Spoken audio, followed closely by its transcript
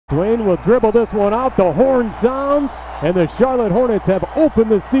Dwayne will dribble this one out. The horn sounds, and the Charlotte Hornets have opened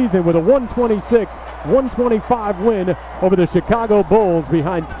the season with a 126-125 win over the Chicago Bulls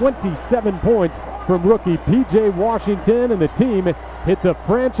behind 27 points from rookie P.J. Washington, and the team hits a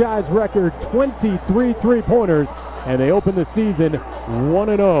franchise record 23 three-pointers, and they open the season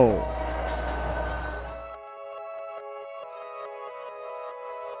 1-0.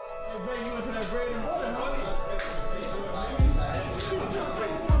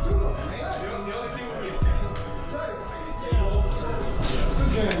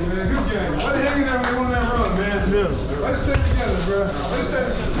 Let's stick together, bro.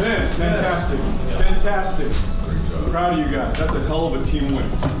 Man, fantastic. Fantastic. Proud of you guys. That's a hell of a team win.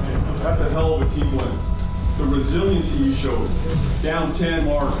 That's a hell of a team win. The resiliency you showed. Down 10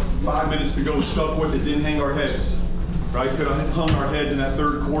 mark, 5 minutes to go, stuck with it, didn't hang our heads. Right? Could have hung our heads in that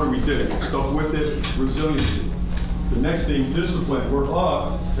third quarter, we did it. Stuck with it, resiliency. The next thing, discipline. We're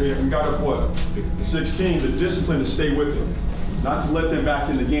up. We got up what? 16. The discipline to stay with it. Not to let them back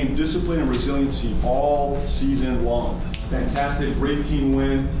in the game. Discipline and resiliency all season long. Fantastic, great team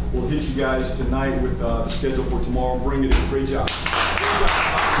win. We'll hit you guys tonight with the schedule for tomorrow. Bring it in. Great job.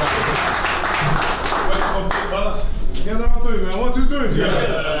 Get on 3, man. 1, 2, 3. Good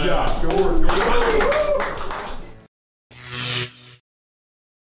job. Good work. Good work.